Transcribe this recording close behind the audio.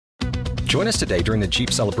Join us today during the Jeep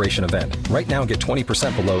Celebration event. Right now, get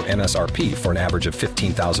 20% below MSRP for an average of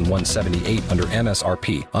 $15,178 under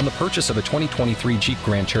MSRP on the purchase of a 2023 Jeep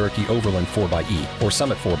Grand Cherokee Overland 4xE or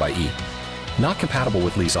Summit 4xE. Not compatible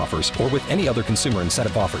with lease offers or with any other consumer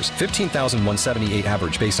incentive offers. $15,178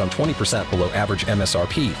 average based on 20% below average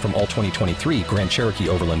MSRP from all 2023 Grand Cherokee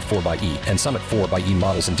Overland 4xE and Summit 4xE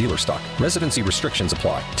models in dealer stock. Residency restrictions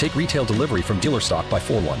apply. Take retail delivery from dealer stock by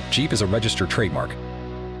 4/1. Jeep is a registered trademark.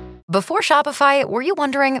 Before Shopify, were you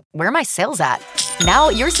wondering, where are my sales at? Now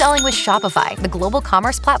you're selling with Shopify, the global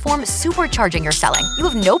commerce platform supercharging your selling. You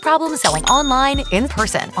have no problem selling online, in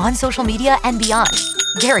person, on social media, and beyond.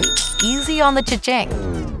 Gary, easy on the cha-ching.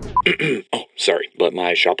 Oh, sorry, but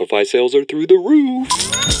my Shopify sales are through the roof.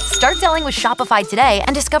 Start selling with Shopify today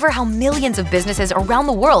and discover how millions of businesses around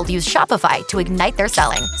the world use Shopify to ignite their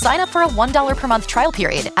selling. Sign up for a $1 per month trial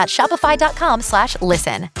period at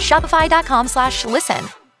shopify.com/listen. Shopify.com/listen.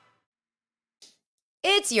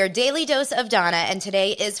 It's your daily dose of Donna, and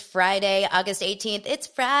today is Friday, August 18th. It's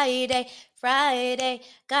Friday,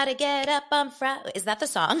 gotta get up on Friday. Is that the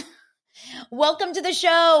song? Welcome to the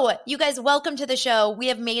show. You guys, welcome to the show. We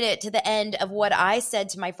have made it to the end of what I said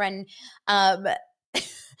to my friend. I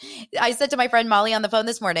said to my friend Molly on the phone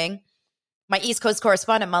this morning, my East Coast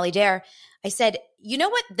correspondent, Molly Dare. I said, you know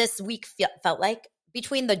what this week felt like?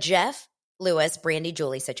 Between the Jeff, Lewis, Brandy,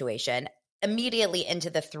 Julie situation, immediately into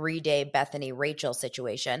the 3-day Bethenny, Rachel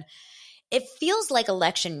situation, it feels like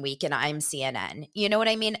election week and I'm CNN. You know what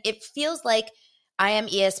I mean? It feels like I am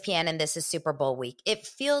ESPN and this is Super Bowl week. It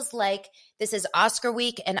feels like this is Oscar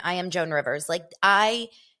week and I am Joan Rivers. Like I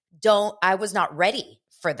was not ready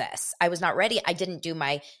for this. I was not ready. I didn't do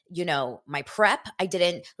my prep. I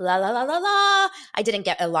didn't I didn't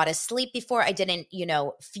get a lot of sleep before. I didn't,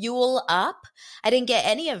 fuel up. I didn't get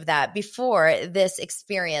any of that before this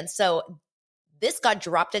experience. So this got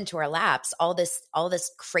dropped into our laps, all this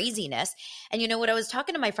craziness. And what I was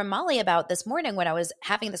talking to my friend Molly about this morning when I was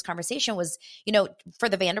having this conversation was, for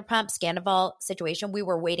the Vanderpump Scandival situation, we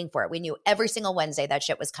were waiting for it. We knew every single Wednesday that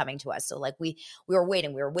shit was coming to us. So like we were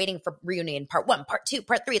waiting. We were waiting for reunion part 1, part 2,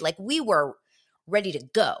 part 3. Like we were ready to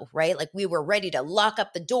go, right? Like we were ready to lock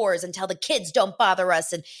up the doors and tell the kids don't bother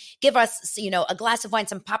us and give us, a glass of wine,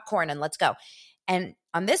 some popcorn, and let's go. And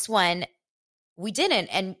on this one, we didn't.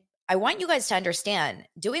 And I want you guys to understand,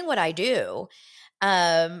 doing what I do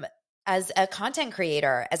as a content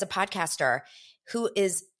creator, as a podcaster who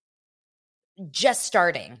is just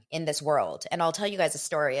starting in this world, and I'll tell you guys a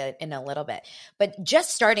story in a little bit, but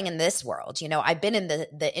just starting in this world, I've been in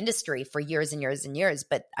the industry for years and years and years,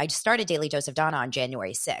 but I started Daily Dose of Donna on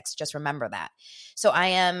January 6th. Just remember that. So I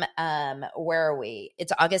am, where are we?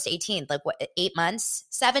 It's August 18th, like what,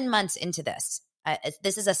 7 months into this.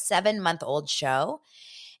 This is a 7-month-old show.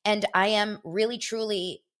 And I am really,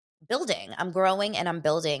 truly building. I'm growing and I'm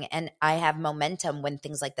building, and I have momentum when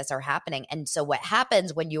things like this are happening. And so what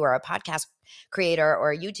happens when you are a podcast creator or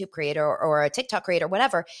a YouTube creator or a TikTok creator,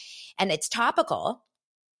 whatever, and it's topical,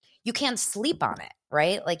 you can't sleep on it,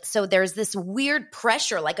 right? Like, so there's this weird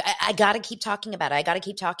pressure, like I got to keep talking about it. I got to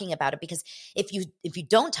keep talking about it, because if you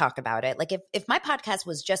don't talk about it, like if my podcast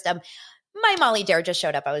was just my Molly Dare just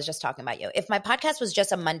showed up. I was just talking about you. If my podcast was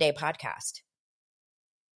just a Monday podcast,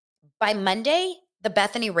 by Monday, the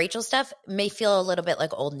Bethenny Rachel stuff may feel a little bit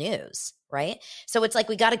like old news, right? So it's like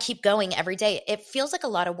we got to keep going every day. It feels like a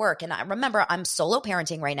lot of work. And I remember I'm solo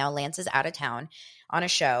parenting right now. Lance is out of town on a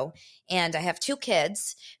show, and I have 2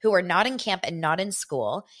 kids who are not in camp and not in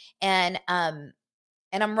school. And I'm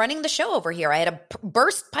running the show over here. I had a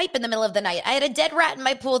burst pipe in the middle of the night. I had a dead rat in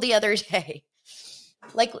my pool the other day.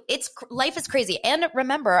 Like life is crazy. And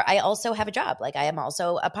remember, I also have a job. Like I am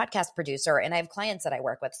also a podcast producer and I have clients that I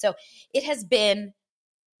work with. So it has been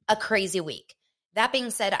a crazy week. That being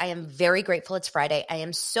said, I am very grateful it's Friday. I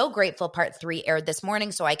am so grateful part 3 aired this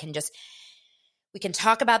morning, so we can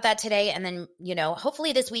talk about that today. And then,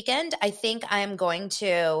 hopefully this weekend, I think I'm going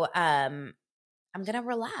to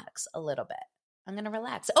relax a little bit. I'm going to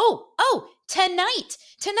relax. Tonight.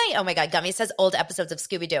 Oh my God. Gummy says old episodes of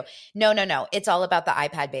Scooby-Doo. No. It's all about the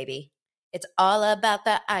iPad, baby. It's all about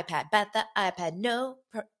the iPad. No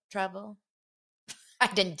trouble. I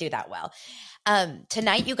didn't do that well.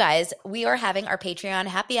 Tonight, you guys, we are having our Patreon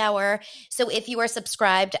happy hour. So if you are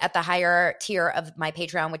subscribed at the higher tier of my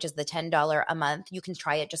Patreon, which is the $10 a month, you can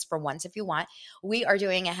try it just for once if you want. We are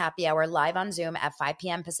doing a happy hour live on Zoom at 5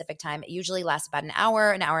 p.m. Pacific time. It usually lasts about an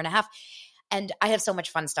hour and a half. And I have so much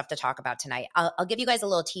fun stuff to talk about tonight. I'll give you guys a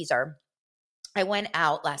little teaser. I went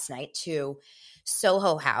out last night to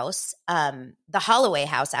Soho House, the Holloway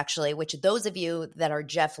House, actually, which those of you that are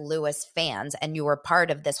Jeff Lewis fans and you were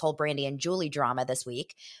part of this whole Brandy and Julie drama this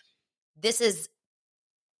week, this is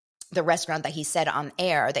the restaurant that he said on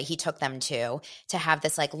air that he took them to have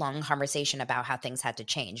this like long conversation about how things had to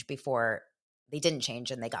change before they didn't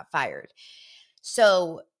change and they got fired.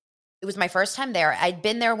 So it was my first time there. I'd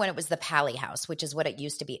been there when it was the Pally House, which is what it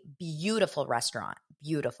used to be. Beautiful restaurant,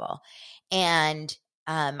 beautiful. And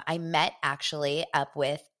I met actually up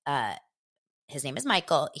with his name is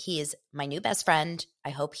Michael. He is my new best friend.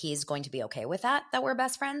 I hope he's going to be okay with that we're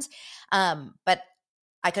best friends. But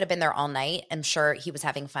I could have been there all night. I'm sure he was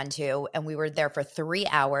having fun too. And we were there for 3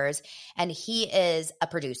 hours. And he is a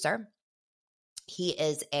producer. He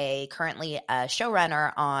is currently a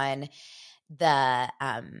showrunner on the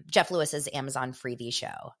Jeff Lewis's Amazon Freebie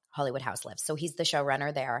show, Hollywood House Lives. So he's the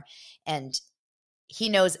showrunner there. And he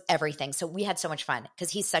knows everything. So we had so much fun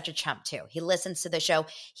because he's such a chump too. He listens to the show.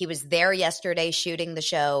 He was there yesterday shooting the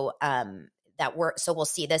show so we'll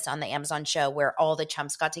see this on the Amazon show where all the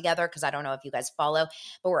chumps got together, because I don't know if you guys follow,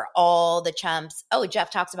 but where all the chumps,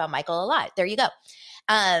 Jeff talks about Michael a lot. There you go.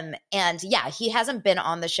 And yeah, he hasn't been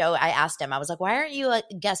on the show. I asked him, I was like, why aren't you a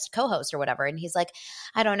guest co-host or whatever? And he's like,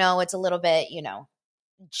 I don't know. It's a little bit,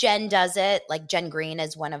 Jen does it. Like Jen Green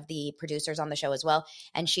is one of the producers on the show as well.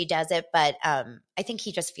 And she does it. But I think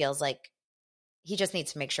he just feels like he just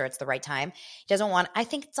needs to make sure it's the right time. He doesn't want, I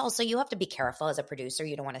think it's also, you have to be careful as a producer.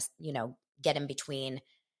 You don't want to, get in between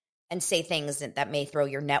and say things that may throw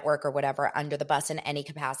your network or whatever under the bus in any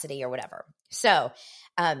capacity or whatever. So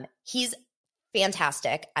he's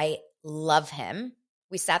fantastic. I love him.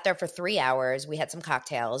 We sat there for 3 hours. We had some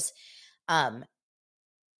cocktails.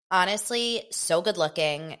 Honestly, so good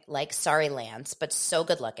looking, like sorry, Lance, but so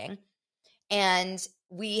good looking. And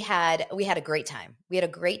we had a great time. We had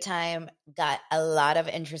a great time, got a lot of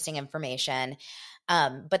interesting information.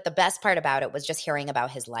 But the best part about it was just hearing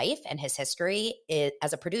about his life and his history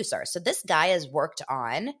as a producer. So this guy has worked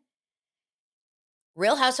on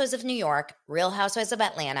Real Housewives of New York, Real Housewives of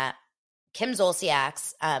Atlanta, Kim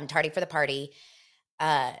Zolciak's Tardy for the Party,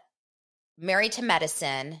 Married to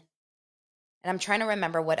Medicine. And I'm trying to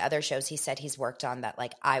remember what other shows he said he's worked on that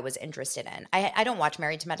like I was interested in. I don't watch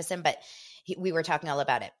Married to Medicine, but we were talking all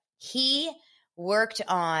about it. He worked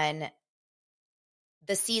on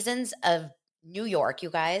the seasons of New York,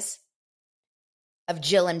 you guys, of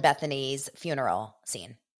Jill and Bethenny's funeral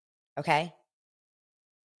scene. Okay?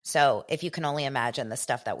 So if you can only imagine the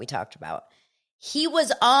stuff that we talked about. He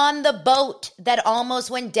was on the boat that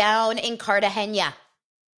almost went down in Cartagena.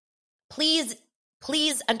 Please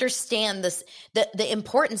understand this, the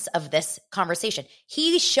importance of this conversation.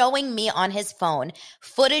 He's showing me on his phone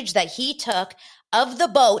footage that he took of the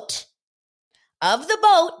boat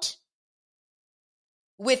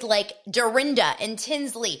with like Dorinda and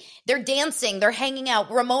Tinsley. They're dancing, they're hanging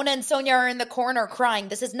out. Ramona and Sonia are in the corner crying.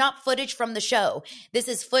 This is not footage from the show. This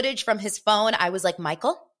is footage from his phone. I was like,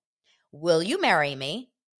 Michael, will you marry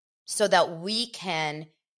me so that we can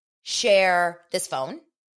share this phone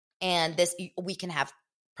and we can have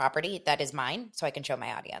property that is mine so I can show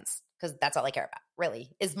my audience? Because that's all I care about,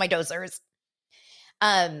 really, is my dosers.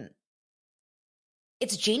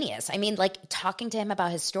 It's genius. I mean, like talking to him about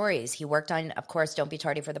his stories. He worked on, of course, Don't Be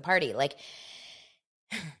Tardy for the Party. Like,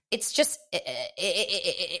 it's just,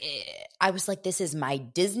 I was like, this is my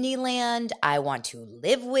Disneyland. I want to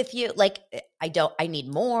live with you. Like, I need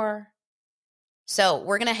more. So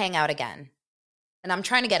we're going to hang out again. And I'm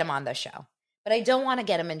trying to get him on the show, but I don't want to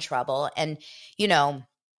get him in trouble. And,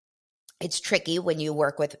 it's tricky when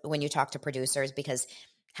you talk to producers because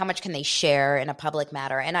how much can they share in a public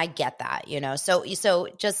matter? And I get that, So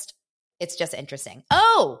it's just interesting.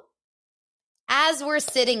 Oh, as we're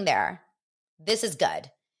sitting there, this is good.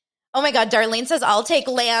 Oh my God, Darlene says, I'll take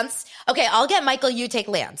Lance. Okay, I'll get Michael, you take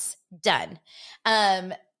Lance. Done.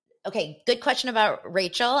 Okay, good question about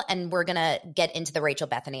Rachel, and we're going to get into the Rachel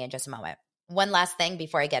Bethenny in just a moment. One last thing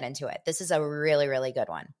before I get into it. This is a really, really good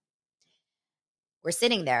one. We're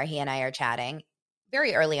sitting there, he and I are chatting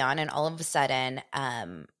very early on, and all of a sudden,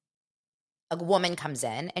 a woman comes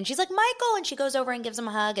in, and she's like, Michael, and she goes over and gives him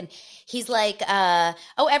a hug, and he's like,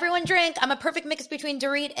 oh, everyone drink. I'm a perfect mix between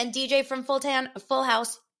Dorit and DJ from Full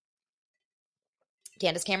House.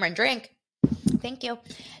 Candace Cameron, drink. Thank you.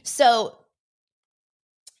 So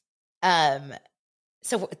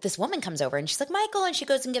this woman comes over, and she's like, Michael, and she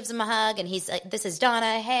goes and gives him a hug, and he's like, this is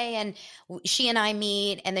Donna, hey, and she and I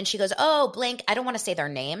meet, and then she goes, oh, blank, I don't want to say their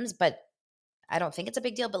names, but I don't think it's a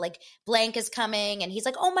big deal, but like blank is coming, and he's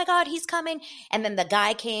like, oh my God, he's coming, and then the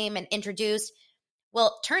guy came and introduced.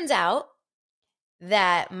 Well, turns out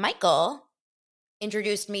that Michael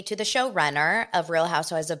introduced me to the showrunner of Real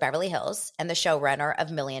Housewives of Beverly Hills and the showrunner of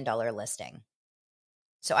 $1 Million Listing.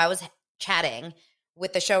 So I was chatting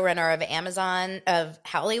with the showrunner of Amazon, of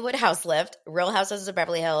Hollywood House Lift, Real Houses of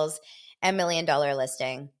Beverly Hills, and $1 Million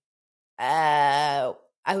Listing. I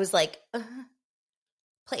was like,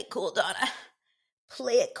 play it cool, Donna.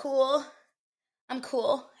 Play it cool. I'm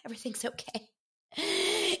cool. Everything's okay.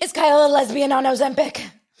 Is Kyle a lesbian on Ozempic?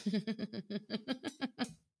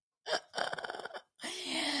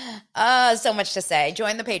 So much to say.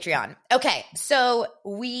 Join the Patreon. Okay, so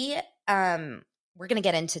we're going to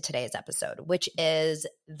get into today's episode, which is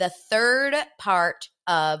the third part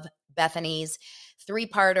of Bethenny's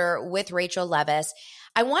three-parter with Rachel Leviss.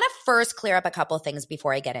 I want to first clear up a couple of things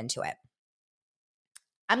before I get into it.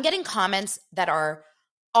 I'm getting comments that are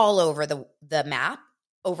all over the map,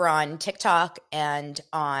 over on TikTok and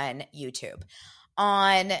on YouTube.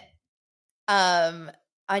 On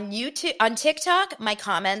YouTube, on TikTok, my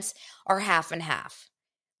comments are half and half.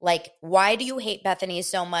 Like, why do you hate Bethenny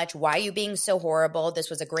so much? Why are you being so horrible? This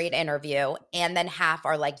was a great interview. And then half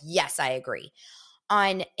are like, yes, I agree.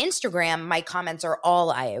 On Instagram, my comments are all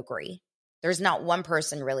I agree. There's not one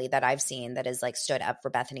person really that I've seen that has like stood up for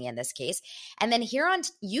Bethenny in this case. And then here on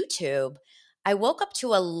YouTube, I woke up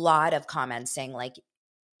to a lot of comments saying like,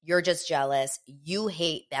 you're just jealous. You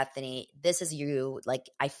hate Bethenny. This is you. Like,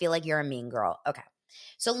 I feel like you're a mean girl. Okay.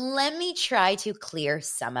 So let me try to clear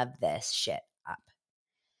some of this shit up.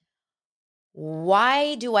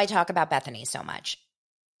 Why do I talk about Bethenny so much?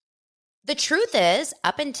 The truth is,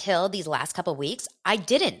 up until these last couple of weeks, I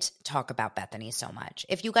didn't talk about Bethenny so much.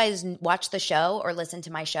 If you guys watch the show or listen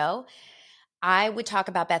to my show, I would talk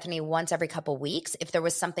about Bethenny once every couple of weeks if there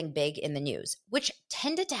was something big in the news, which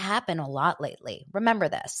tended to happen a lot lately. Remember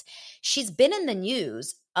this. She's been in the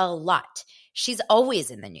news a lot. She's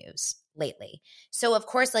always in the news lately. So, of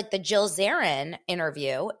course, like the Jill Zarin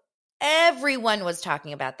interview, everyone was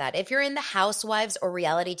talking about that. If you're in the Housewives or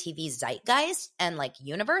reality TV zeitgeist and like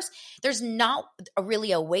universe, there's not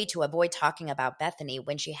really a way to avoid talking about Bethenny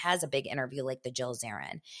when she has a big interview like the Jill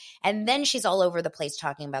Zarin. And then she's all over the place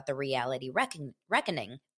talking about the reality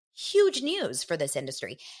reckoning. Huge news for this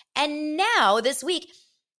industry. And now this week,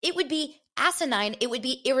 it would be asinine. It would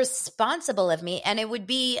be irresponsible of me. And it would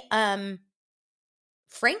be,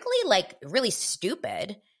 frankly, like really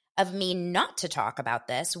stupid of me not to talk about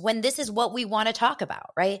this when this is what we want to talk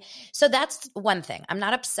about, right? So that's one thing. I'm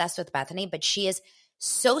not obsessed with Bethenny, but she is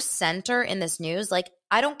so center in this news. Like,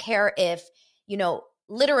 I don't care if,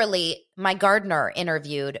 literally my gardener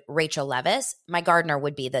interviewed Rachel Leviss. My gardener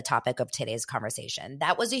would be the topic of today's conversation.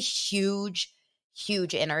 That was a huge,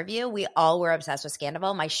 huge interview. We all were obsessed with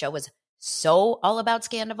Scandival. My show was so all about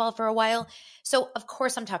Scandival for a while. So, of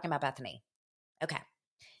course, I'm talking about Bethenny. Okay.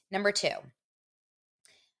 Number two.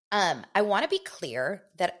 I want to be clear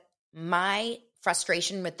that my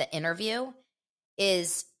frustration with the interview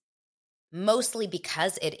is mostly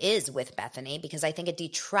because it is with Bethenny, because I think it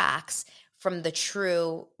detracts from the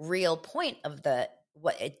true, real point of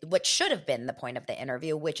what should have been the point of the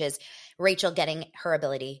interview, which is Rachel getting her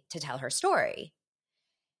ability to tell her story.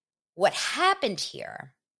 What happened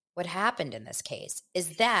here, what happened in this case,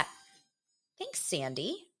 is that, thanks,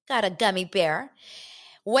 Sandy, got a gummy bear.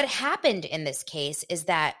 What happened in this case is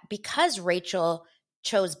that because Rachel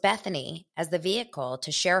chose Bethenny as the vehicle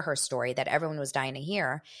to share her story that everyone was dying to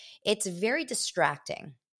hear, it's very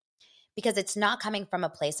distracting because it's not coming from a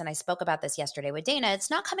place, and I spoke about this yesterday with Dana,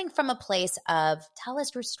 it's not coming from a place of tell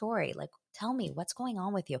us your story. Like, tell me what's going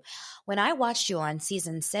on with you. When I watched you on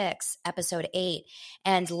season 6, episode 8,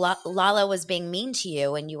 and Lala was being mean to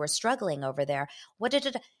you and you were struggling over there,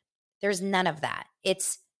 there's none of that.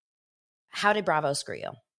 It's, how did Bravo screw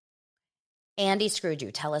you? Andy screwed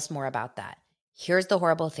you. Tell us more about that. Here's the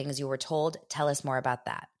horrible things you were told. Tell us more about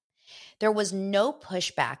that. There was no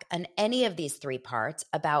pushback on any of these three parts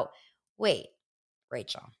about, wait,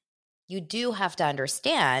 Rachel, you do have to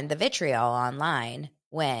understand the vitriol online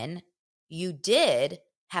when you did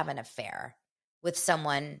have an affair with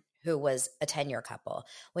someone who was a 10-year couple.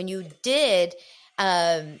 When you did,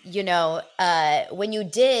 when you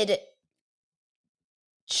did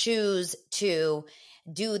choose to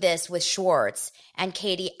do this with Schwartz and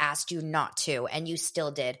Katie asked you not to and you still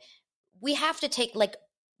did. We have to take, like,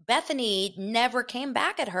 Bethenny never came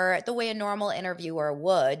back at her the way a normal interviewer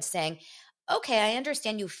would, saying, okay, I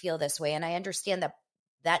understand you feel this way and I understand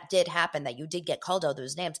that did happen, that you did get called all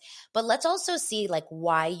those names, but let's also see like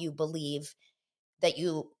why you believe that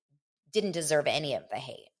you didn't deserve any of the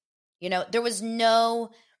hate. There was no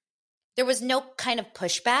kind of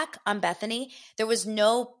pushback on Bethenny. There was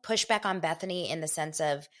no pushback on Bethenny in the sense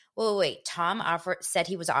of, wait, Tom said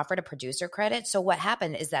he was offered a producer credit. So what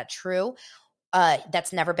happened? Is that true?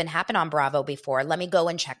 That's never been happened on Bravo before. Let me go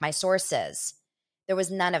and check my sources. There was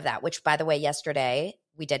none of that, which, by the way, yesterday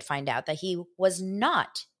we did find out that he was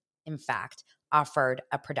not, in fact, offered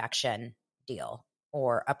a production deal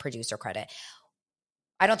or a producer credit.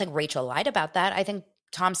 I don't think Rachel lied about that. I think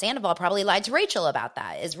Tom Sandoval probably lied to Rachel about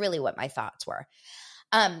that, is really what my thoughts were.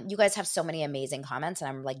 You guys have so many amazing comments, and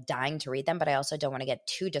I'm like dying to read them, but I also don't want to get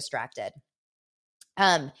too distracted.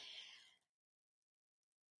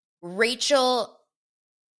 Rachel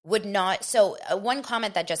would not. So one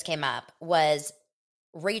comment that just came up was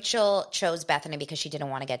Rachel chose Bethenny because she didn't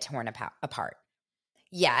want to get torn apart.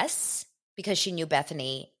 Yes, because she knew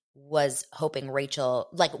Bethenny was hoping Rachel,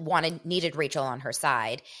 like needed Rachel on her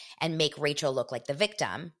side and make Rachel look like the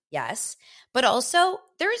victim. Yes. But also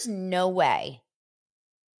there's no way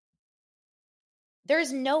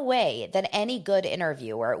that any good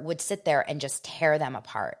interviewer would sit there and just tear them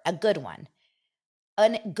apart. A good one.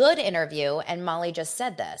 A good interview, and Molly just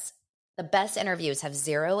said this, the best interviews have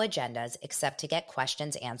zero agendas except to get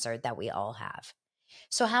questions answered that we all have.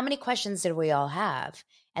 So how many questions did we all have?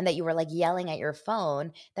 And that you were like yelling at your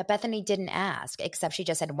phone that Bethenny didn't ask, except she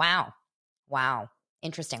just said, wow,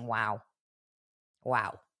 interesting, wow.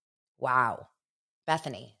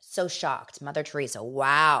 Bethenny, so shocked. Mother Teresa,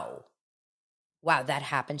 wow, that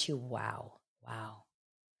happened to you, wow.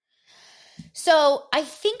 So I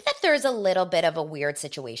think that there's a little bit of a weird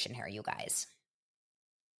situation here, you guys.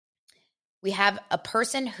 We have a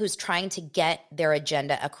person who's trying to get their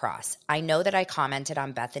agenda across. I know that I commented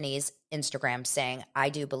on Bethenny's Instagram saying, I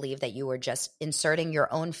do believe that you were just inserting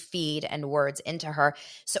your own feed and words into her,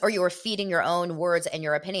 or you were feeding your own words and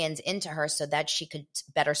your opinions into her so that she could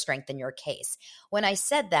better strengthen your case. When I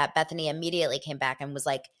said that, Bethenny immediately came back and was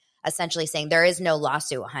like, essentially saying, there is no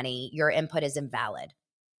lawsuit, honey. Your input is invalid.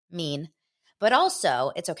 Mean. But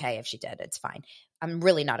also, it's okay if she did. It's fine. I'm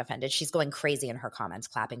really not offended. She's going crazy in her comments,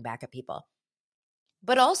 clapping back at people.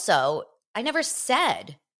 But also, I never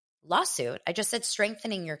said lawsuit. I just said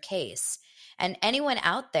strengthening your case. And anyone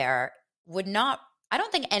out there would not, I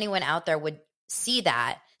don't think anyone out there would see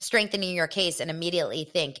that, strengthening your case, and immediately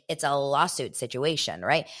think it's a lawsuit situation,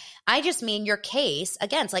 right? I just mean your case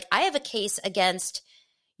against, like I have a case against,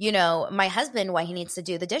 my husband, why he needs to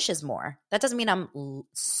do the dishes more. That doesn't mean I'm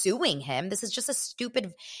suing him. This is just it's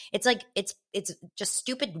just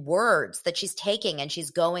stupid words that she's taking and she's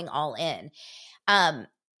going all in.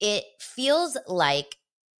 It feels like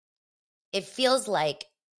this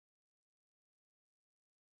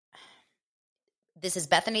is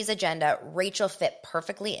Bethenny's agenda. Rachel fit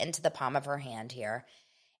perfectly into the palm of her hand here.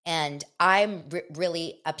 And I'm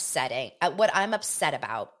really what I'm upset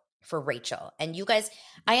about for Rachel. And you guys,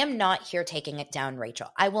 I am not here taking it down Rachel.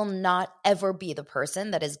 I will not ever be the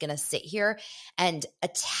person that is going to sit here and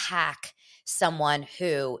attack someone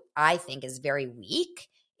who I think is very weak,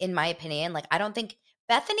 in my opinion. Like, I don't think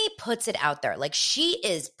Bethenny puts it out there. Like, she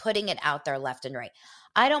is putting it out there left and right.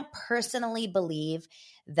 I don't personally believe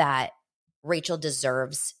that Rachel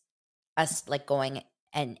deserves us like going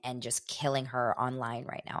and just killing her online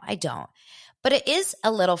right now. I don't. But it is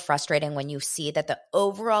a little frustrating when you see that the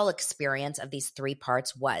overall experience of these three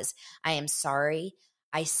parts was, I am sorry,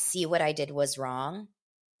 I see what I did was wrong,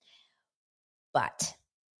 but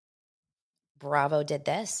Bravo did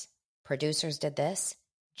this, producers did this,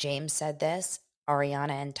 James said this,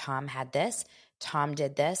 Ariana and Tom had this, Tom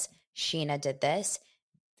did this, Sheena did this,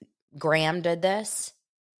 Graham did this,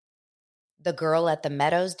 the girl at the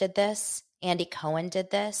Meadows did this, Andy Cohen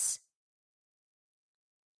did this.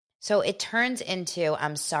 So it turns into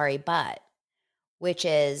I'm sorry, but, which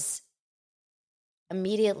is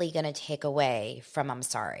immediately going to take away from I'm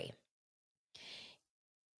sorry.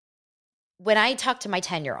 When I talk to my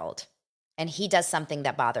 10-year-old and he does something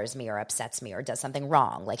that bothers me or upsets me or does something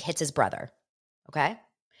wrong, like hits his brother, okay?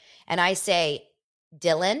 And I say,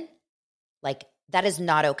 Dylan, like, that is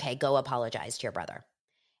not okay. Go apologize to your brother.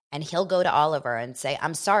 And he'll go to Oliver and say,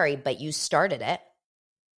 I'm sorry, but you started it.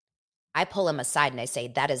 I pull him aside and I say,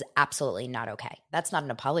 that is absolutely not okay. That's not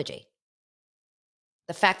an apology.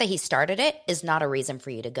 The fact that he started it is not a reason for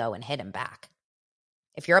you to go and hit him back.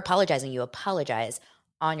 If you're apologizing, you apologize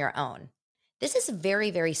on your own. This is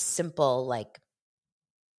very, very simple, like,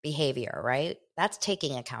 behavior, right? That's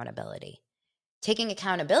taking accountability. Taking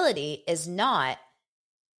accountability is not,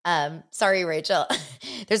 sorry, Rachel.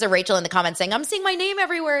 There's a Rachel in the comments saying, I'm seeing my name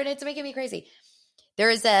everywhere and it's making me crazy.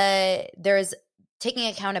 Taking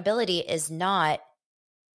accountability is not,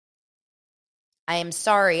 I am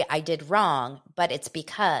sorry, I did wrong, but it's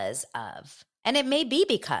because of. And it may be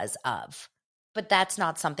because of, but that's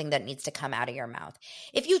not something that needs to come out of your mouth.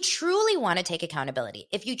 If you truly want to take accountability,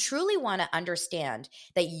 if you truly want to understand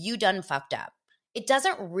that you done fucked up, It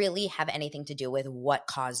doesn't really have anything to do with what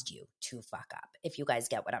caused you to fuck up, if you guys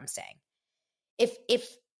get what I'm saying. If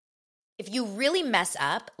you really mess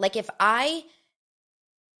up, like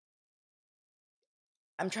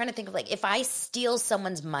I'm trying to think of like if I steal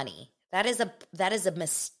someone's money, that is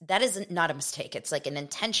not a mistake. It's like an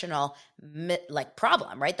intentional like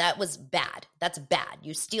problem, right? That was bad. That's bad.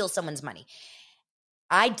 You steal someone's money.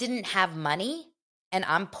 I didn't have money and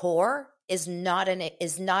I'm poor is not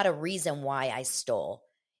a reason why I stole.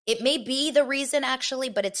 It may be the reason actually,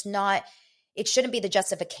 but it shouldn't be the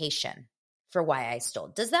justification for why I stole.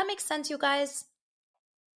 Does that make sense, you guys?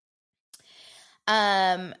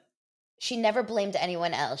 She never blamed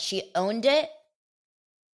anyone else. She owned it.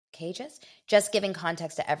 Okay, just giving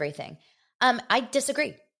context to everything. I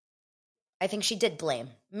disagree. I think she did blame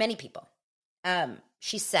many people.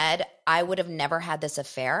 She said, I would have never had this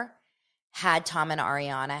affair had Tom and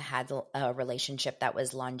Ariana had a relationship that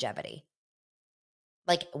was longevity.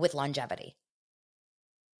 Like with longevity.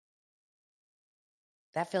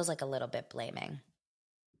 That feels like a little bit blaming,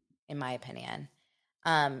 in my opinion.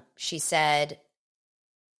 She said,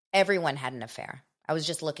 everyone had an affair. I was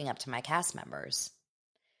just looking up to my cast members.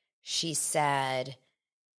 She said,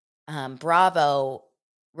 Bravo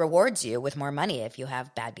rewards you with more money if you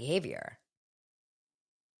have bad behavior.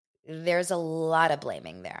 There's a lot of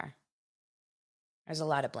blaming there. There's a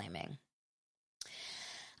lot of blaming.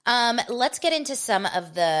 Let's get into some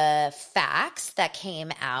of the facts that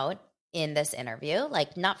came out in this interview.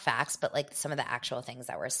 Like, not facts, but like some of the actual things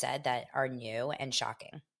that were said that are new and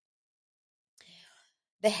shocking.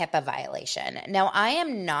 The HIPAA violation. Now, I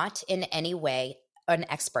am not in any way an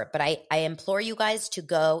expert, but I implore you guys to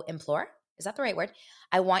go, implore? Is that the right word?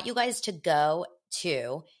 I want you guys to go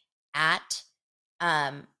to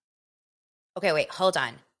okay, wait, hold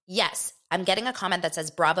on. Yes, I'm getting a comment that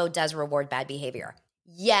says Bravo does reward bad behavior.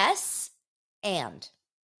 Yes, and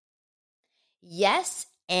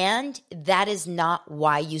that is not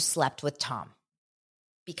why you slept with Tom.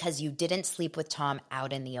 Because you didn't sleep with Tom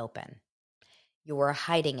out in the open. You were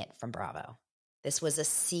hiding it from Bravo. This was a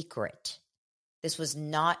secret. This was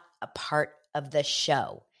not a part of the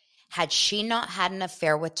show. Had she not had an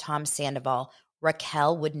affair with Tom Sandoval,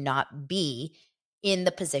 Raquel would not be in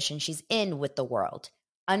the position she's in with the world.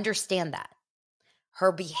 Understand that.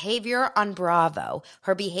 Her behavior on Bravo,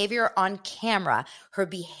 her behavior on camera, her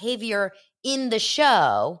behavior in the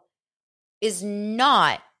show is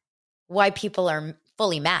not why people are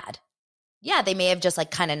fully mad. Yeah, they may have just like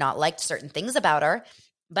kind of not liked certain things about her,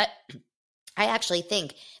 but I actually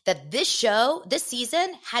think that this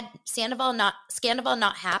season, had Sandoval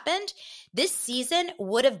not happened, this season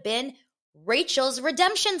would have been Rachel's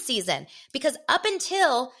redemption season. Because up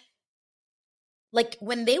until like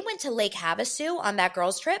when they went to Lake Havasu on that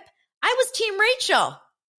girls trip, I was Team Rachel.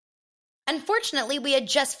 Unfortunately, we had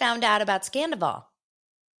just found out about Sandoval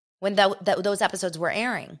when those episodes were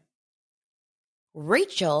airing.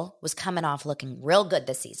 Rachel was coming off looking real good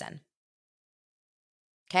this season.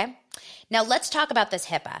 Okay? Now let's talk about this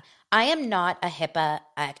HIPAA. I am not a HIPAA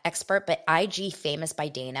expert, but IG Famous by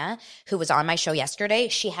Dana, who was on my show yesterday,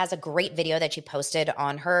 she has a great video that she posted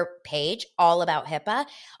on her page all about HIPAA,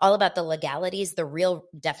 all about the legalities, the real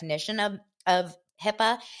definition of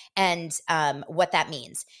HIPAA, and what that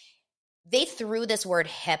means. They threw this word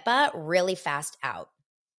HIPAA really fast out.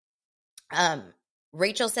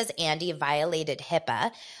 Rachel says Andy violated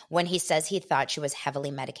HIPAA when he says he thought she was heavily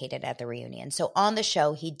medicated at the reunion. So on the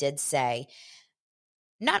show, he did say,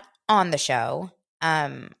 not on the show,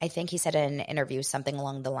 I think he said in an interview something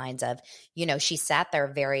along the lines of, she sat there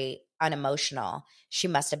very unemotional. She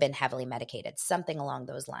must have been heavily medicated, something along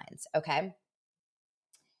those lines. Okay.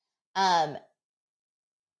 I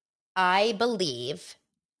believe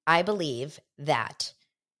that,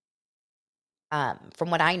 from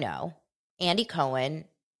what I know, Andy Cohen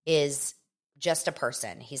is just a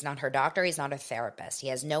person. He's not her doctor. He's not a therapist. He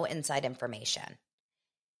has no inside information.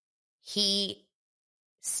 He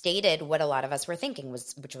stated what a lot of us were thinking,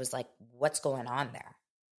 which was like, what's going on there?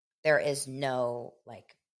 There is no,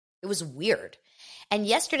 it was weird. And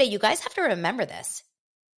yesterday, you guys have to remember this.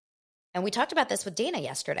 And we talked about this with Dana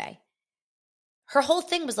yesterday. Her whole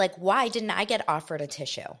thing was like, why didn't I get offered a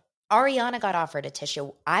tissue? Ariana got offered a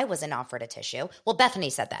tissue. I wasn't offered a tissue. Well,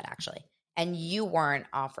 Bethenny said that actually. And you weren't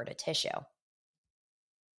offered a tissue.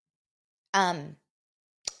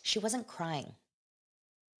 She wasn't crying.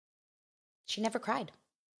 She never cried.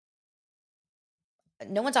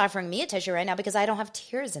 No one's offering me a tissue right now because I don't have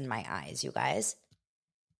tears in my eyes, you guys.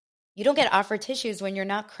 You don't get offered tissues when you're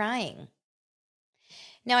not crying.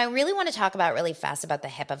 Now, I really want to talk about really fast about the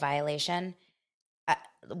HIPAA violation.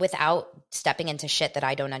 without stepping into shit that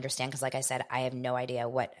I don't understand, because like I said, I have no idea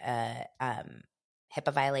what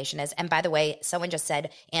HIPAA violation is. And by the way, someone just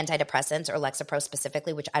said antidepressants or Lexapro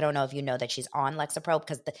specifically, which I don't know if you know that she's on Lexapro,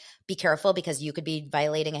 because be careful, because you could be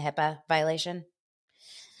violating a HIPAA violation.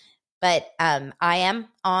 But I am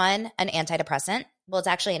on an antidepressant. Well, it's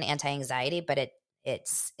actually an anti-anxiety, but it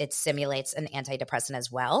simulates an antidepressant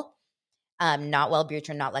as well. Not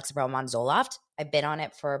Wellbutrin, not Lexapro, I'm on Zoloft. I've been on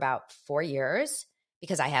it for about 4 years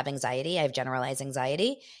because I have anxiety. I have generalized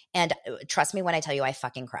anxiety. And trust me when I tell you, I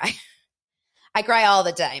fucking cry. I cry all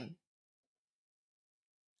the time.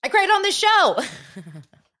 I cried on the show.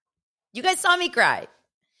 You guys saw me cry.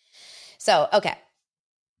 So, okay.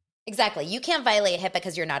 Exactly. You can't violate HIPAA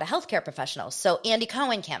because you're not a healthcare professional. So Andy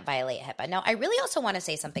Cohen can't violate HIPAA. Now, I really also want to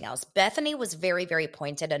say something else. Bethenny was very, very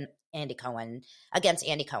pointed on against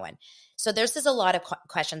Andy Cohen. So there's just a lot of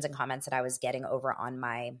questions and comments that I was getting over on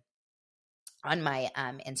my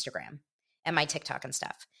Instagram and my TikTok and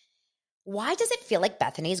stuff. Why does it feel like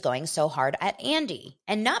Bethenny is going so hard at Andy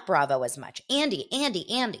and not Bravo as much? Andy and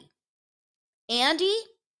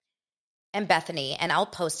Bethenny, and I'll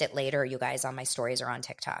post it later, you guys, on my stories or on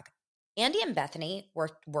TikTok. Andy and Bethenny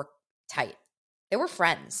were tight. They were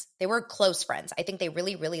friends. They were close friends. I think they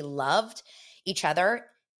really, really loved each other.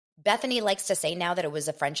 Bethenny likes to say now that it was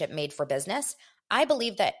a friendship made for business. I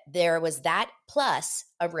believe that there was that plus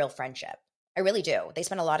a real friendship. I really do. They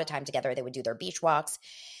spent a lot of time together. They would do their beach walks.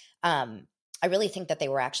 I really think that they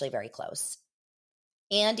were actually very close.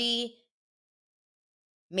 Andy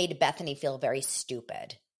made Bethenny feel very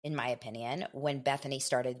stupid, in my opinion, when Bethenny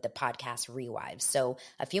started the podcast Rewives. So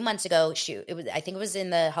a few months ago, I think it was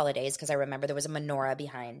in the holidays, because I remember there was a menorah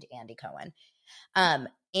behind Andy Cohen.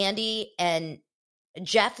 Andy and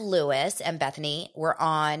Jeff Lewis and Bethenny were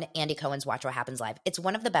on Andy Cohen's Watch What Happens Live. It's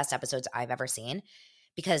one of the best episodes I've ever seen,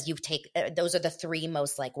 because those are the three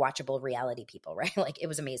most like watchable reality people, right? Like, it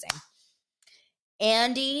was amazing.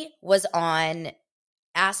 Andy was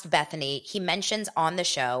asked Bethenny, he mentions on the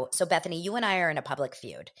show, so Bethenny, you and I are in a public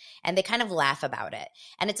feud, and they kind of laugh about it.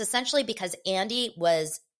 And it's essentially because Andy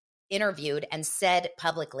was interviewed and said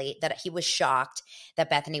publicly that he was shocked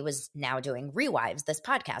that Bethenny was now doing Rewives, this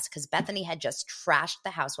podcast, because Bethenny had just trashed the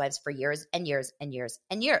housewives for years and years and years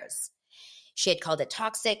and years. She had called it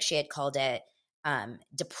toxic. She had called it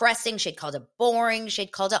depressing. She had called it boring. She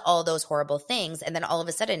had called it all those horrible things. And then all of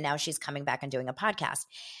a sudden, now she's coming back and doing a podcast.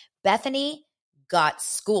 Bethenny got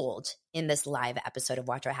schooled in this live episode of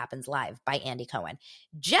Watch What Happens Live by Andy Cohen.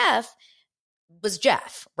 Jeff was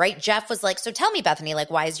Jeff, right? Jeff was like, so tell me, Bethenny, like,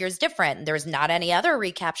 why is yours different? There's not any other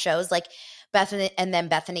recap shows like Bethenny. And then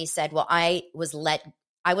Bethenny said, well, I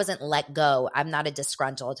wasn't let go. I'm not a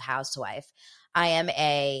disgruntled housewife.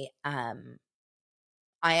 I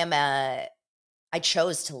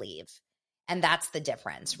chose to leave. And that's the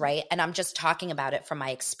difference, right? And I'm just talking about it from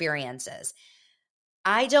my experiences.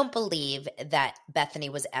 I don't believe that Bethenny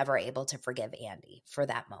was ever able to forgive Andy for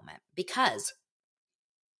that moment because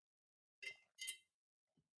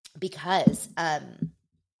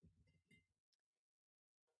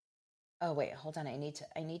oh wait, hold on. I need to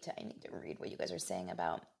read what you guys are saying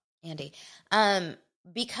about Andy.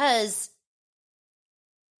 Because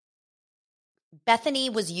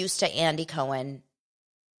Bethenny was used to Andy Cohen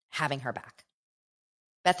having her back.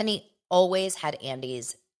 Andy always had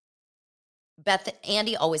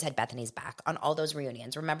Bethenny's back on all those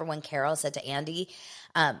reunions. Remember when Carol said to Andy,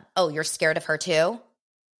 oh, you're scared of her too?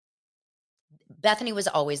 Bethenny was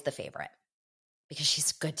always the favorite because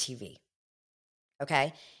she's good TV.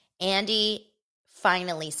 Okay? Andy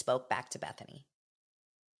finally spoke back to Bethenny.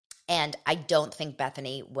 And I don't think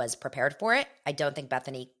Bethenny was prepared for it. I don't think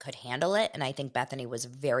Bethenny could handle it. And I think Bethenny was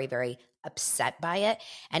very, very upset by it.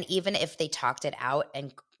 And even if they talked it out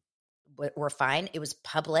and were fine, it was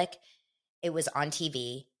public. It was on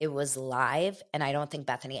TV. It was live. And I don't think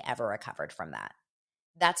Bethenny ever recovered from that.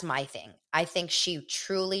 That's my thing. I think she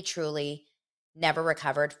truly, truly never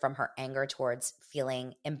recovered from her anger towards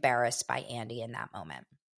feeling embarrassed by Andy in that moment.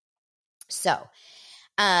 So,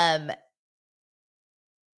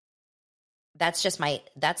 that's just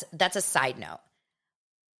that's a side note.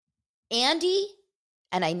 Andy,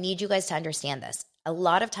 and I need you guys to understand this. A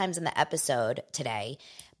lot of times in the episode today,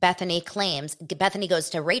 Bethenny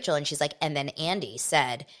goes to Rachel and she's like, and then Andy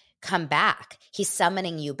said, come back. He's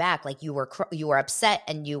summoning you back. Like you were upset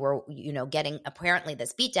and you were, getting apparently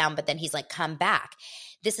this beat down, but then he's like, come back.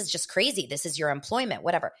 This is just crazy. This is your employment,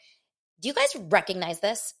 whatever. Do you guys recognize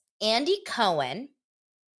this? Andy Cohen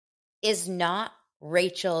is not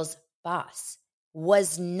Rachel's boss,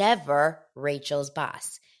 was never Rachel's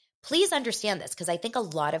boss. Please understand this because I think a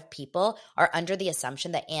lot of people are under the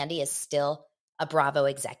assumption that Andy is still a Bravo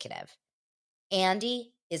executive.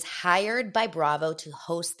 Andy is hired by Bravo to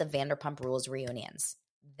host the Vanderpump Rules reunions.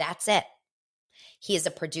 That's it. He is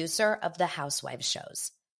a producer of the Housewives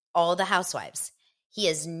shows, all the Housewives. He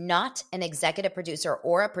is not an executive producer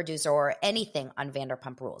or anything on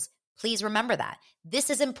Vanderpump Rules. Please remember that. This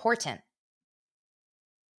is important.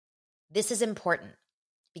 This is important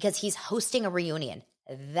because he's hosting a reunion.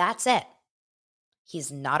 That's it.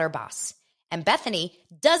 He's not her boss. And Bethenny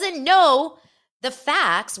doesn't know the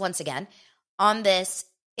facts, once again, on this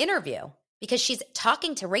interview because she's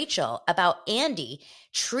talking to Rachel about Andy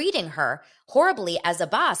treating her horribly as a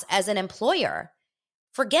boss, as an employer,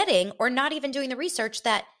 forgetting or not even doing the research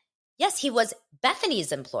that, yes, he was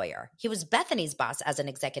Bethenny's employer. He was Bethenny's boss as an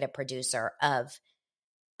executive producer of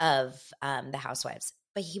the Housewives.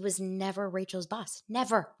 But he was never Rachel's boss.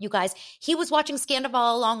 Never, you guys. He was watching Scandal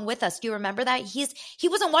along with us. Do you remember that? He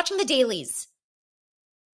wasn't watching the dailies.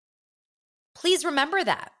 Please remember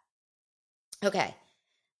that. Okay.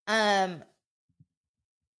 Okay.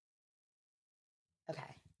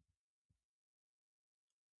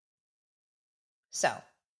 So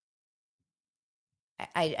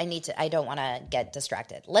I don't want to get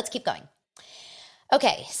distracted. Let's keep going.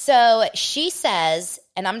 Okay, so she says,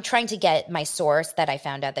 and I'm trying to get my source that I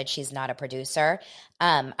found out that she's not a producer.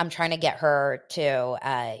 I'm trying to get her to,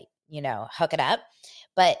 hook it up.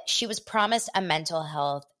 But she was promised a mental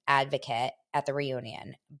health advocate at the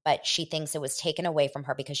reunion, but she thinks it was taken away from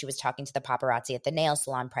her because she was talking to the paparazzi at the nail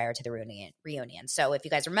salon prior to the reunion. So if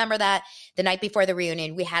you guys remember that, the night before the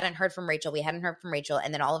reunion, we hadn't heard from Rachel.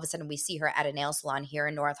 And then all of a sudden we see her at a nail salon here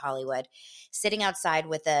in North Hollywood, sitting outside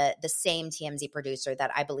with the same TMZ producer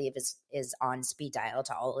that I believe is on speed dial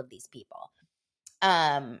to all of these people.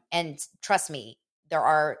 And trust me, there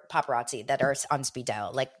are paparazzi that are on speed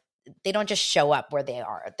dial. Like, they don't just show up where they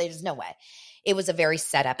are. There's no way. It was a very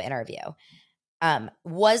set up interview.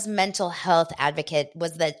 Was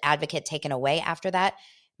the advocate taken away after that?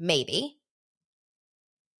 Maybe.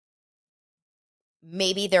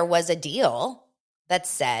 Maybe there was a deal that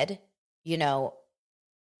said, we'll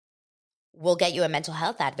get you a mental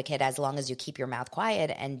health advocate as long as you keep your mouth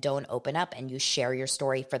quiet and don't open up and you share your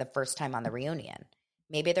story for the first time on the reunion.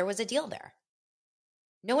 Maybe there was a deal there.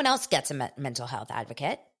 No one else gets a mental health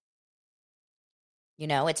advocate.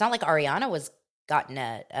 It's not like Ariana was gotten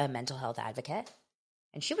a mental health advocate.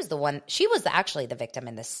 And she was actually the victim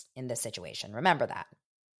in this situation. Remember that.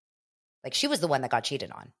 Like, she was the one that got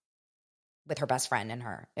cheated on with her best friend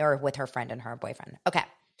with her friend and her boyfriend. Okay.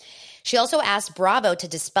 She also asked Bravo to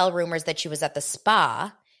dispel rumors that she was at the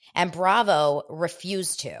spa, and Bravo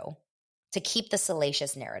refused to keep the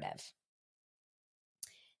salacious narrative.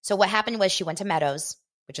 So what happened was she went to Meadows,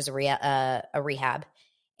 which is a rehab,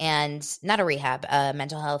 and not a rehab, a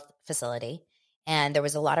mental health facility. And there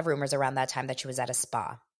was a lot of rumors around that time that she was at a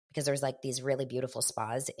spa because there's like these really beautiful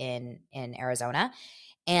spas in Arizona.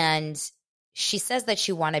 And she says that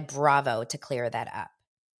she wanted Bravo to clear that up.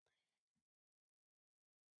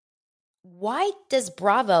 Why does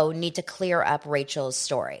Bravo need to clear up Rachel's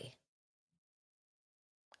story?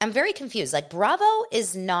 I'm very confused. Like, Bravo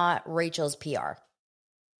is not Rachel's PR.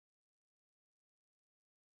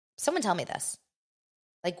 Someone tell me this.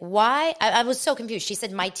 Like, why? I was so confused. She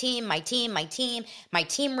said, my team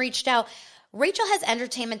reached out. Rachel has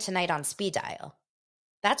Entertainment Tonight on speed dial.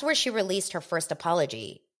 That's where she released her first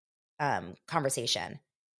apology conversation.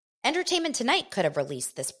 Entertainment Tonight could have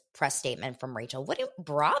released this press statement from Rachel.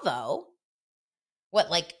 Bravo?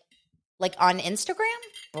 What, like on Instagram?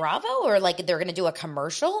 Bravo? Or like they're going to do a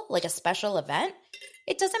commercial, like a special event?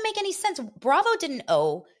 It doesn't make any sense. Bravo didn't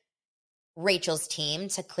owe Rachel's team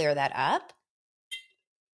to clear that up.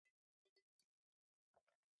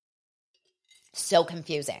 So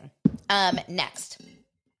confusing. Next.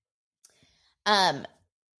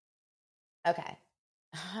 Okay.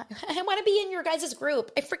 I want to be in your guys'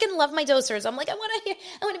 group. I freaking love my dosers. I'm like, I want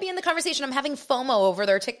to be in the conversation. I'm having FOMO over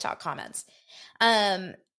their TikTok comments.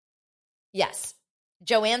 Yes.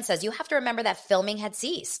 Joanne says, you have to remember that filming had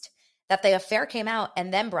ceased, that the affair came out,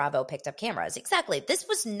 and then Bravo picked up cameras. Exactly. This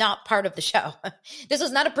was not part of the show. This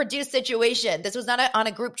was not a produced situation. This was not on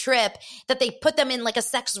a group trip that they put them in like a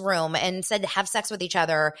sex room and said, have sex with each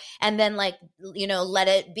other, and then like, let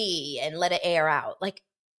it be and let it air out. Like,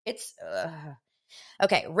 it's...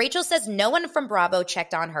 Okay, Rachel says no one from Bravo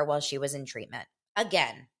checked on her while she was in treatment.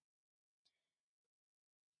 Again,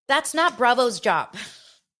 that's not Bravo's job.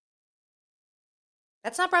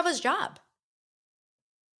 That's not Bravo's job.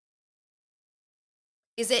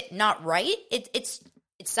 Is it not right? It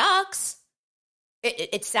sucks.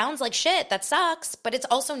 It sounds like shit. That sucks. But it's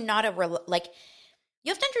also not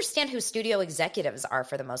You have to understand who studio executives are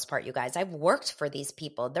for the most part, you guys. I've worked for these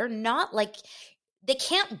people. They're not like, they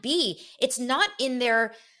can't be, it's not in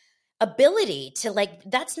their ability to like,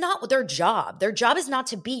 that's not their job. Their job is not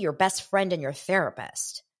to be your best friend and your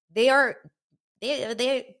therapist. They're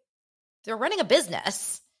running a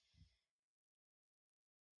business.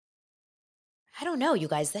 I don't know, you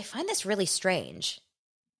guys. I find this really strange.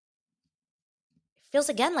 It feels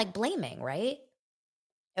again like blaming, right?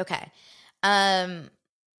 Okay. Oh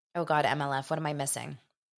God, MLF, what am I missing?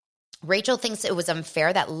 Rachel thinks it was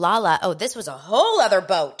unfair that Lala, oh, this was a whole other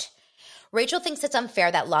boat. Rachel thinks it's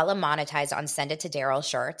unfair that Lala monetized on Send It to Daryl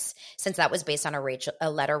shirts, since that was based on a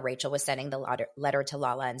letter Rachel was sending the letter to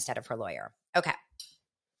Lala instead of her lawyer. Okay.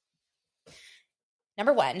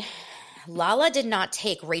 Number one, Lala did not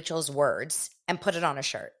take Rachel's words and put it on a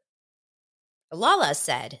shirt. Lala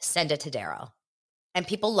said, send it to Daryl. And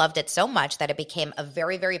people loved it so much that it became a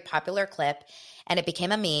very, very popular clip, and it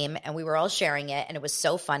became a meme, and we were all sharing it, and it was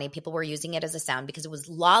so funny. People were using it as a sound because it was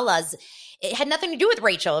Lala's. It had nothing to do with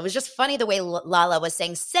Rachel. It was just funny the way Lala was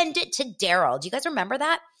saying, send it to Daryl. Do you guys remember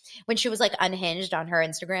that? When she was like unhinged on her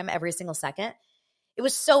Instagram every single second? It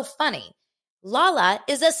was so funny. Lala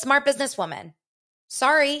is a smart businesswoman.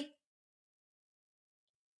 Sorry.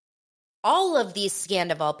 All of these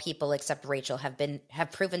Scandival people except Rachel have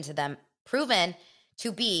proven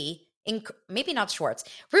to be, maybe not Schwartz,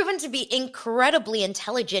 proven to be incredibly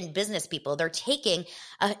intelligent business people. They're taking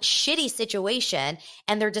a shitty situation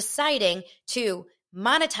and they're deciding to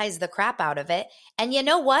monetize the crap out of it. And you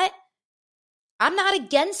know what? I'm not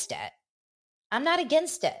against it. I'm not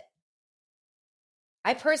against it.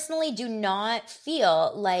 I personally do not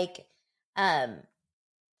feel like, oh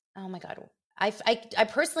my God. I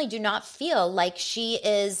personally do not feel like she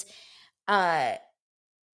is,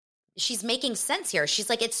 she's making sense here. She's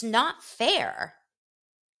like, it's not fair.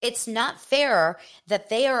 It's not fair that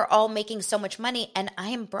they are all making so much money and I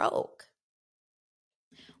am broke.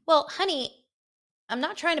 Well, honey, I'm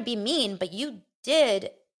not trying to be mean, but you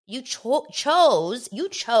chose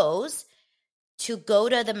to go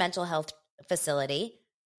to the mental health facility,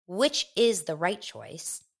 which is the right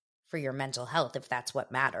choice for your mental health, if that's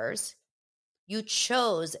what matters. You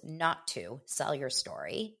chose not to sell your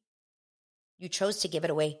story. You chose to give it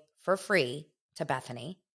away for free to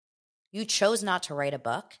Bethenny. You chose not to write a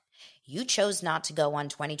book. You chose not to go on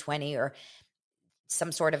 2020 or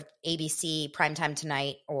some sort of ABC Primetime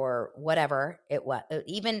Tonight or whatever it was,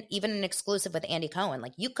 even an exclusive with Andy Cohen.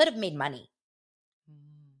 Like, you could have made money.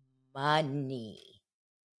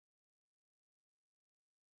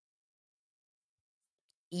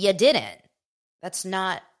 You didn't. That's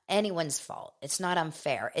not anyone's fault. It's not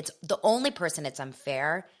unfair. It's the only person it's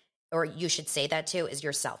unfair, or you should say that to, is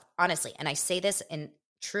yourself, honestly. And I say this in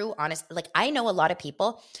true, honest, like, I know a lot of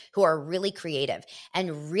people who are really creative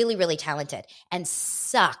and really, really talented and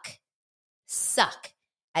suck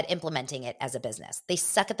at implementing it as a business. They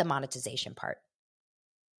suck at the monetization part,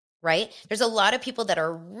 right? There's a lot of people that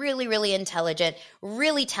are really, really intelligent,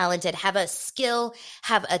 really talented, have a skill,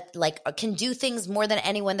 can do things more than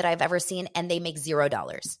anyone that I've ever seen, and they make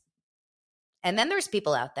 $0. And then there's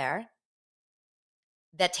people out there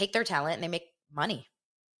that take their talent and they make money.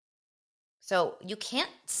 So you can't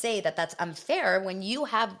say that that's unfair when you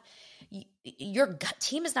have your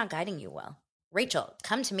team is not guiding you well. Rachel,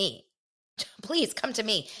 come to me. Please come to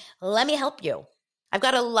me. Let me help you. I've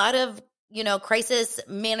got a lot of, crisis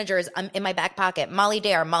managers in my back pocket. Molly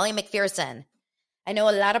Dare, Molly McPherson. I know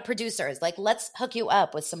a lot of producers. Like, let's hook you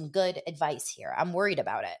up with some good advice here. I'm worried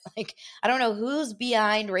about it. Like, I don't know who's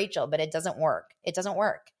behind Rachel, but it doesn't work. It doesn't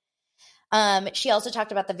work. She also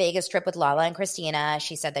talked about the Vegas trip with Lala and Christina.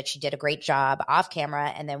 She said that she did a great job off camera.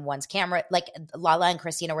 And then once camera, like, Lala and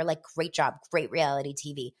Christina were like, great job, great reality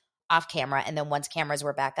TV off camera. And then once cameras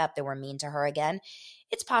were back up, they were mean to her again.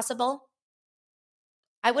 It's possible.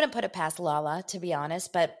 I wouldn't put it past Lala, to be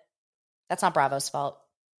honest, but that's not Bravo's fault.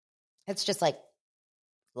 It's just like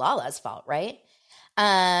Lala's fault, right?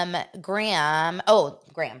 Graham.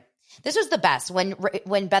 This was the best when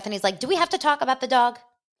Bethenny's like, do we have to talk about the dog?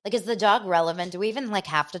 Like, is the dog relevant? Do we even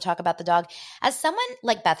have to talk about the dog? As someone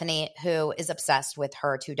like Bethenny, who is obsessed with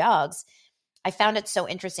her two dogs, I found it so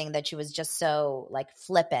interesting that she was just so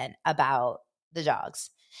flippant about the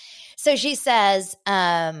dogs. So she says,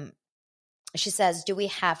 do we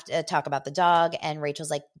have to talk about the dog? And Rachel's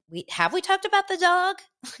like, have we talked about the dog?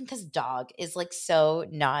 Because dog is so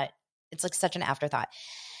not, it's such an afterthought.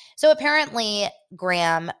 So apparently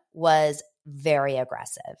Graham was very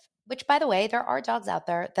aggressive, which, by the way, there are dogs out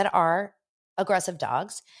there that are aggressive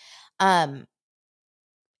dogs, and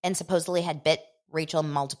supposedly had bit Rachel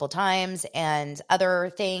multiple times and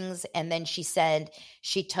other things. And then she said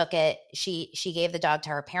she took it, she gave the dog to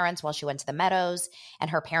her parents while she went to the meadows, and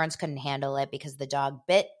her parents couldn't handle it because the dog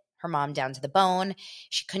bit her mom down to the bone.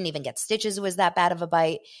 She couldn't even get stitches. It was that bad of a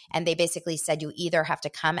bite. And they basically said, you either have to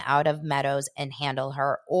come out of meadows and handle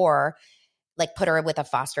her, or like put her with a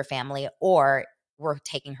foster family, or we're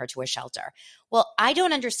taking her to a shelter. Well, I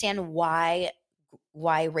don't understand why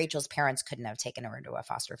Rachel's parents couldn't have taken her into a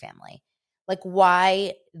foster family. Like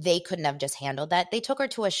why they couldn't have just handled that. They took her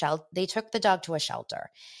to a shelter. They took the dog to a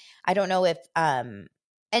shelter. I don't know if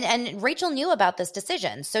and Rachel knew about this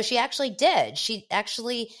decision. So she actually did. She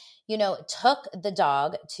actually, took the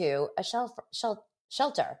dog to a shelter.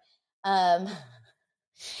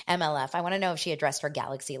 MLF. I want to know if she addressed her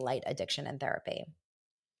Galaxy Light addiction in therapy.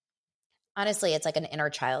 Honestly, it's like an inner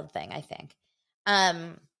child thing, I think.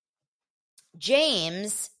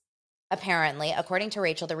 James, apparently, according to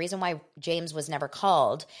Rachel, the reason why James was never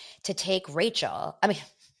called to take to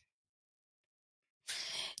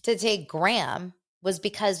take Graham was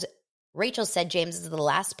because Rachel said James is the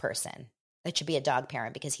last person that should be a dog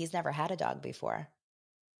parent because he's never had a dog before.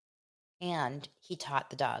 And he taught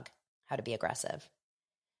the dog how to be aggressive.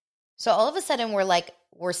 So all of a sudden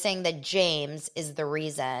we're saying that James is the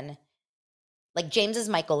reason, like James is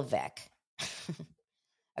Michael Vick,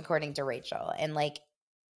 according to Rachel. And like,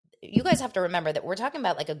 you guys have to remember that we're talking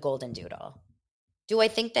about like a golden doodle. Do I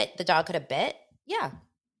think that the dog could have bit? Yeah.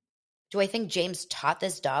 Do I think James taught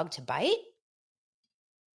this dog to bite?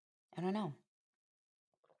 I don't know.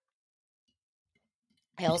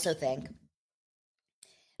 I also think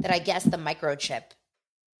that I guess the microchip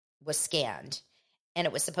was scanned and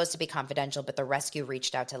it was supposed to be confidential, but the rescue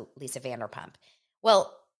reached out to Lisa Vanderpump.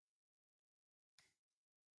 Well,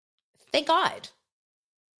 thank God.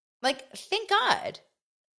 Like, thank God.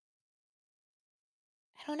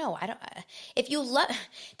 I don't know. If you love,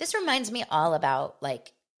 this reminds me all about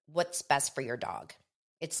like what's best for your dog.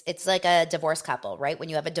 It's like a divorced couple, right? When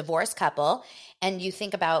you have a divorced couple and you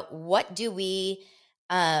think about what do we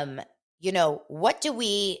care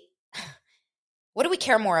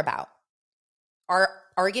more about? Our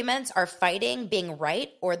arguments, our fighting, being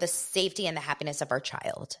right, or the safety and the happiness of our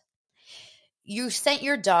child? You sent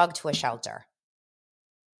your dog to a shelter,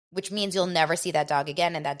 which means you'll never see that dog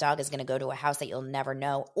again, and that dog is going to go to a house that you'll never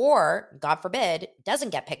know, or, God forbid,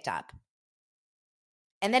 doesn't get picked up.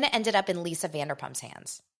 And then it ended up in Lisa Vanderpump's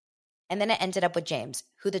hands. And then it ended up with James,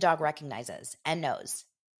 who the dog recognizes and knows.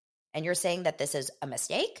 And you're saying that this is a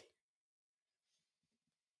mistake?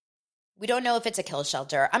 We don't know if it's a kill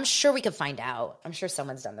shelter. I'm sure we could find out. I'm sure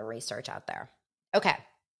someone's done the research out there. Okay,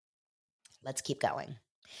 let's keep going.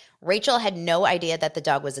 Rachel had no idea that the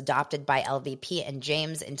dog was adopted by LVP and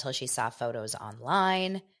James until she saw photos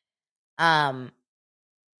online. I'm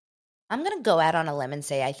going to go out on a limb and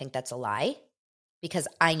say I think that's a lie because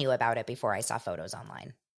I knew about it before I saw photos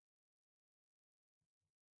online.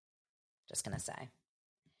 Just going to say.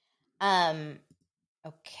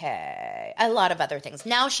 Okay. A lot of other things.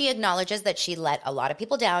 Now she acknowledges that she let a lot of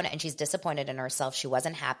people down and she's disappointed in herself. She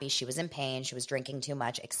wasn't happy. She was in pain. She was drinking too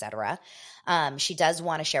much, etc. She does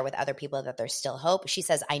want to share with other people that there's still hope. She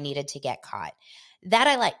says, I needed to get caught. That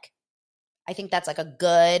I like. I think that's like a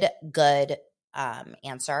good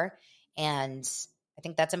answer. And I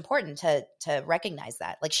think that's important to recognize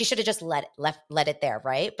that. Like she should have just let it there,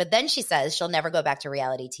 right? But then she says she'll never go back to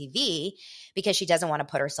reality TV because she doesn't want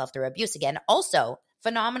to put herself through abuse again. Also,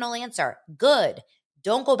 phenomenal answer. Good.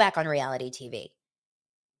 Don't go back on reality TV.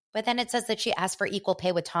 But then it says that she asked for equal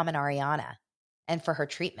pay with Tom and Ariana and for her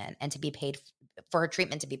treatment and to be paid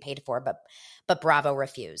for, but Bravo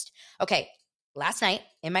refused. Okay. Last night,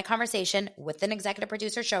 in my conversation with an executive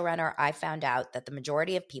producer showrunner, I found out that the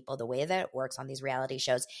majority of people, the way that it works on these reality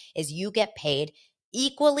shows is you get paid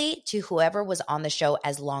equally to whoever was on the show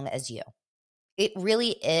as long as you. It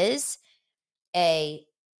really is a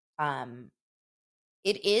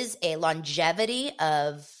longevity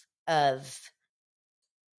of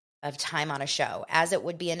time on a show, as it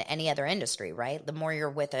would be in any other industry, right? The more you're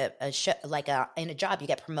with a show, in a job, you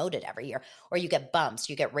get promoted every year, or you get bumps,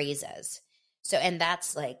 you get raises. So, and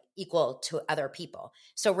that's like equal to other people.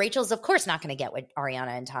 So Rachel's of course not going to get what Ariana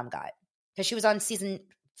and Tom got because she was on season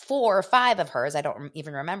 4 or 5 of hers. I don't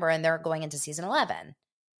even remember. And they're going into season 11.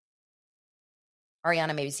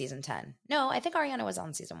 Ariana maybe season 10. No, I think Ariana was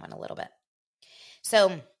on season 1 a little bit.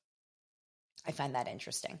 So I find that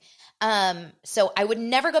interesting. So I would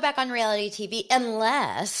never go back on reality TV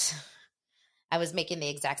unless I was making the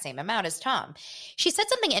exact same amount as Tom. She said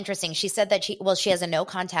something interesting. She said that she has a no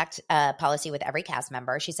contact policy with every cast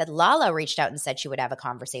member. She said Lala reached out and said she would have a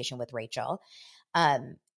conversation with Rachel.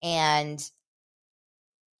 And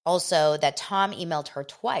Also, that Tom emailed her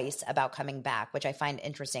twice about coming back, which I find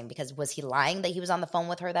interesting because was he lying that he was on the phone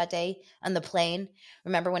with her that day on the plane?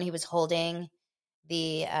 Remember when he was holding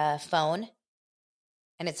the phone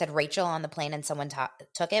and it said Rachel on the plane and someone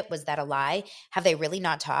took it? Was that a lie? Have they really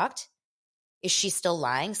not talked? Is she still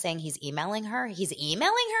lying, saying he's emailing her? He's emailing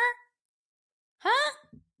her?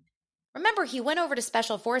 Huh? Remember, he went over to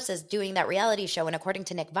Special Forces doing that reality show, and according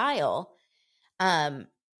to Nick Viall,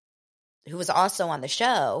 who was also on the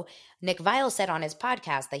show, Nick Viall said on his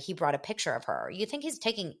podcast that he brought a picture of her. You think he's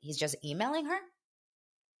just emailing her?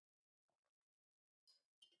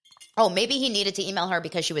 Oh, maybe he needed to email her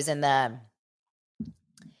because she was in the,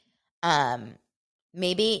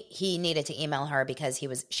 maybe he needed to email her because she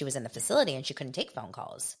was in the facility and she couldn't take phone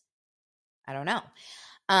calls. I don't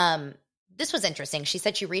know. This was interesting. She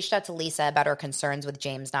said she reached out to Lisa about her concerns with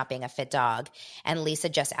James not being a fit dog, and Lisa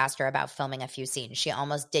just asked her about filming a few scenes. She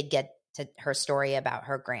almost did get to her story about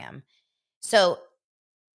her Graham. So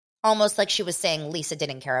almost like she was saying Lisa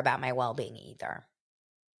didn't care about my well-being either.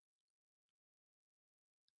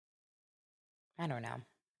 I don't know.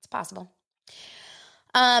 It's possible.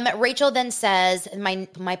 Rachel then says,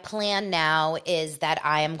 my plan now is that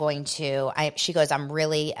I am going to, she goes,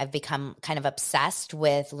 I've become kind of obsessed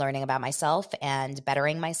with learning about myself and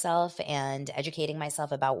bettering myself and educating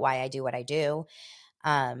myself about why I do what I do.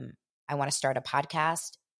 I want to start a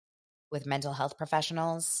podcast with mental health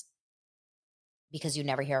professionals because you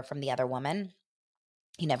never hear from the other woman.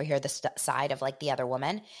 You never hear the side of like the other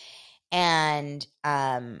woman. And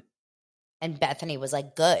Bethenny was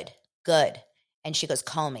like, good. And she goes,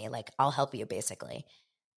 call me, like, I'll help you basically.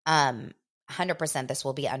 100% this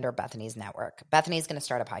will be under Bethenny's network. Bethenny's going to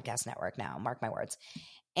start a podcast network now, mark my words.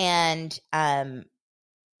 And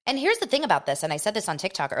here's the thing about this, and I said this on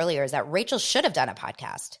TikTok earlier, is that Rachel should have done a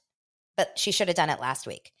podcast, but she should have done it last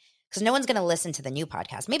week because no one's going to listen to the new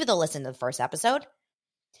podcast. Maybe they'll listen to the first episode,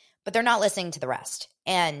 but they're not listening to the rest.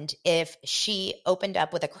 And if she opened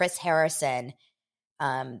up with a Chris Harrison,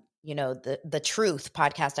 the Truth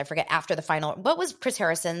podcast, I forget, after the final, what was Chris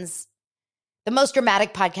Harrison's, the most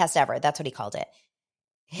dramatic podcast ever? That's what he called it.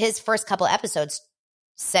 His first couple episodes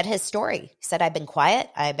said his story. He said, I've been quiet.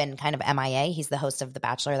 I've been kind of MIA. He's the host of The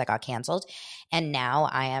Bachelor that got canceled. And now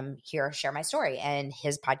I am here to share my story. And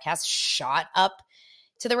his podcast shot up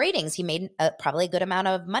to the ratings. He made probably a good amount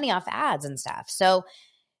of money off ads and stuff. So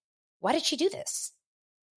why did she do this?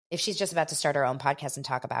 If she's just about to start her own podcast and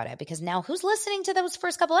talk about it, because now who's listening to those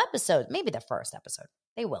first couple episodes? Maybe the first episode.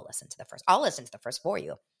 They will listen to the first. I'll listen to the first for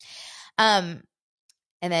you. And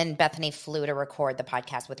then Bethenny flew to record the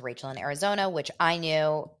podcast with Rachel in Arizona, which I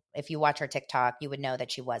knew if you watch her TikTok, you would know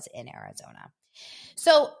that she was in Arizona.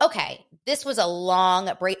 So, okay, this was a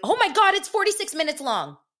long break. Oh my God, it's 46 minutes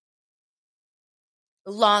long.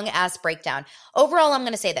 Long ass breakdown. Overall, I'm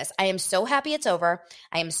going to say this. I am so happy it's over.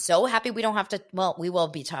 I am so happy we don't have to, well, we will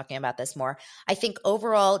be talking about this more. I think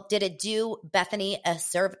overall, did it do Bethenny a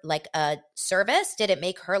service? Did it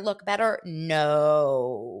make her look better?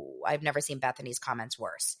 No. I've never seen Bethenny's comments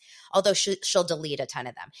worse, although she'll delete a ton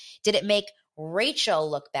of them. Did it make Rachel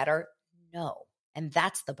look better? No. And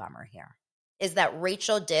that's the bummer here, is that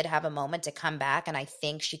Rachel did have a moment to come back, and I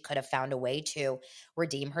think she could have found a way to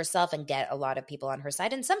redeem herself and get a lot of people on her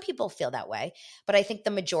side. And some people feel that way, but I think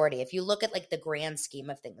the majority, if you look at like the grand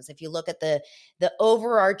scheme of things, if you look at the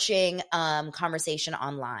overarching conversation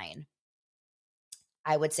online,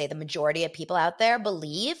 I would say the majority of people out there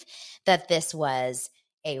believe that this was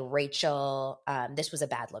a Rachel, this was a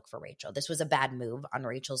bad look for Rachel. This was a bad move on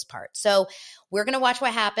Rachel's part. So we're going to watch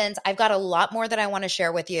what happens. I've got a lot more that I want to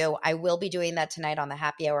share with you. I will be doing that tonight on the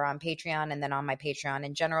Happy Hour on Patreon and then on my Patreon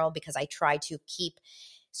in general, because I try to keep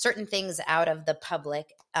certain things out of the public,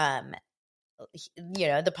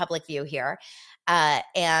 the public view here.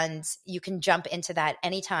 And you can jump into that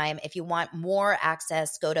anytime. If you want more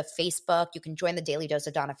access, go to Facebook. You can join the Daily Dose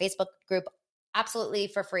of Donna Facebook group absolutely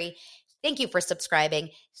for free. Thank you for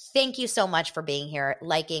subscribing. Thank you so much for being here,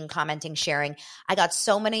 liking, commenting, sharing. I got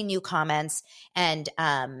so many new comments and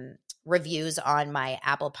reviews on my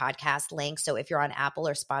Apple Podcast link. So if you're on Apple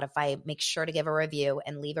or Spotify, make sure to give a review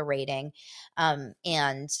and leave a rating.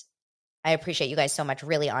 And I appreciate you guys so much.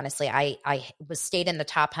 Really, honestly, I was stayed in the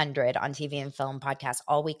top 100 on TV and film podcasts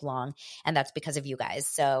all week long, and that's because of you guys.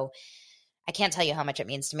 So I can't tell you how much it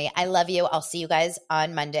means to me. I love you. I'll see you guys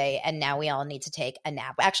on Monday. And now we all need to take a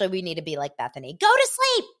nap. Actually, we need to be like Bethenny. Go to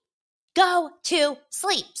sleep. Go to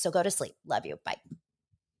sleep. So go to sleep. Love you.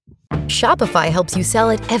 Bye. Shopify helps you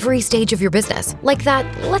sell at every stage of your business. Like that,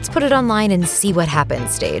 let's put it online and see what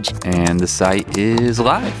happens stage. And the site is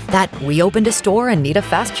live. That we opened a store and need a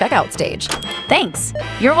fast checkout stage. Thanks.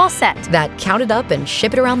 You're all set. That count it up and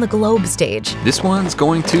ship it around the globe stage. This one's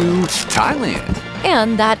going to Thailand.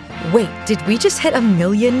 And that, wait, did we just hit 1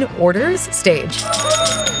 million orders stage?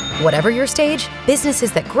 Whatever your stage,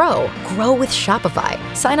 businesses that grow with Shopify.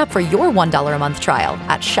 Sign up for your $1 a month trial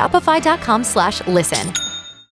at shopify.com/listen.